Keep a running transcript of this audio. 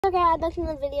Okay, back to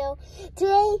the video.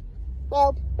 Today,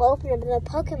 well, we'll open up the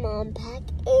Pokemon pack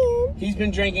and he's been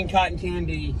drinking cotton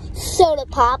candy. soda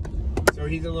pop. So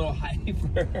he's a little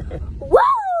hyper. Woo!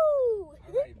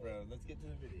 Alright, bro, let's get to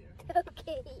the video.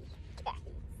 Okay, guys.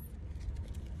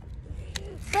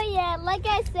 But yeah, like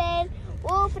I said,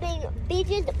 we're opening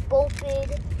Bitches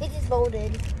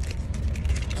Bolted.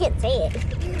 Can't say it.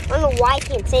 I don't know why I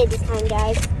can't say it this time,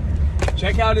 guys.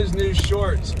 Check out his new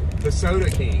shorts. The Soda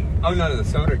King. Oh, no, the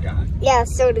Soda God. Yeah,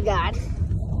 Soda God.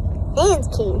 And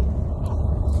King.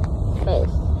 Wait.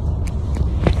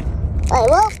 Alright,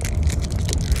 well.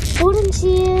 Sword and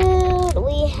Shield.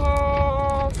 We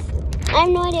have... I have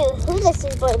no idea who this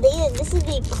is, but this is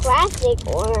the classic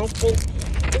one, I think.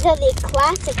 These are the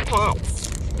classic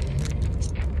packs.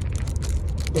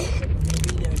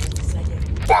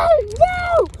 Oh,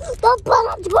 no! The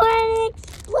bullets will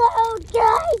explode,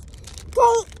 guys!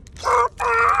 Take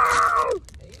cover!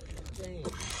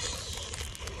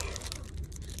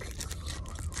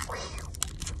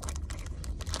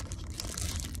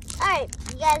 Alright,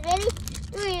 you guys ready?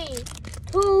 3,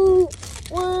 2,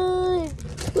 1.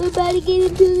 We're about to get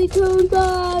into the cone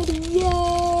party.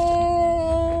 Yeah!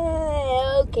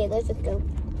 Okay, let's just go.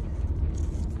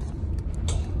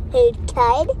 Hey,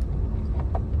 Tide.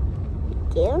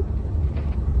 Thank you.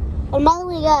 And by the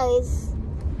way, guys,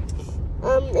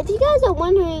 if you guys are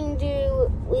wondering, do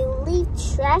we leave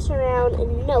trash around?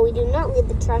 And no, we do not leave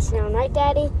the trash around, right,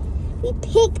 Daddy? We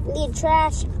pick the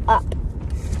trash up.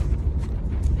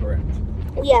 Correct.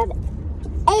 We have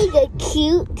Aidan,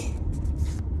 cute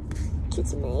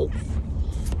some eggs.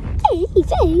 Hey.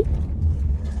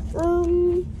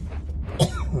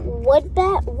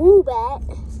 Woobat.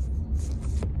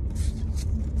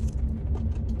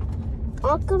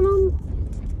 Aquaman.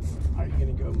 Are you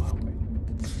gonna go my way?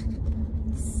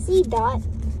 C-Dot.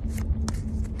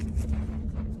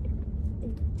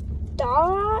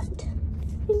 Dot. I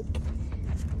think.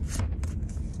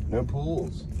 No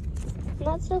pools.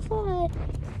 Not so far.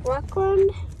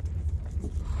 Rockland.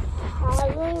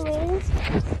 Hallelujah.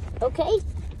 Okay.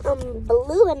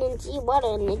 Blue energy,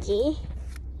 water energy.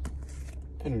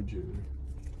 Energy.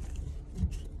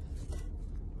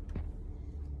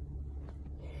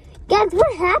 Guys,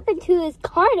 what happened to his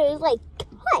card? It was like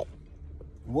cut.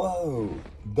 Whoa,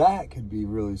 that could be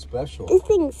really special. This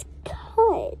thing's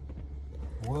cut.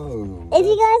 Whoa. If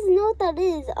you guys know what that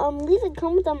is, leave a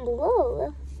comment down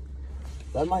below.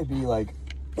 That might be like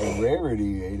a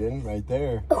rarity, Aidan, right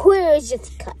there. Where is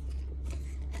just cut?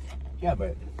 Yeah,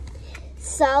 but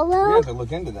Solo? we have to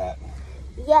look into that.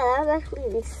 Yeah, that was actually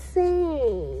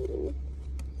insane.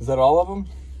 Is that all of them?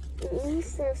 We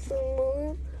used to have some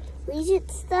more Regent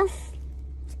stuff.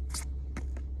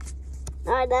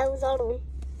 Alright, that was all of them.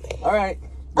 Alright.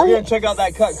 We're going to check out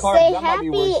that cut card. Stay That might be happy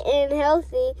worse. and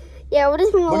healthy. Yeah, we're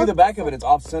just going to Look at the back of it. It's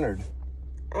off-centered.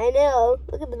 I know.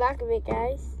 Look at the back of it,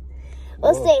 guys.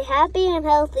 We'll stay happy and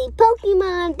healthy.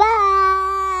 Pokemon, bye!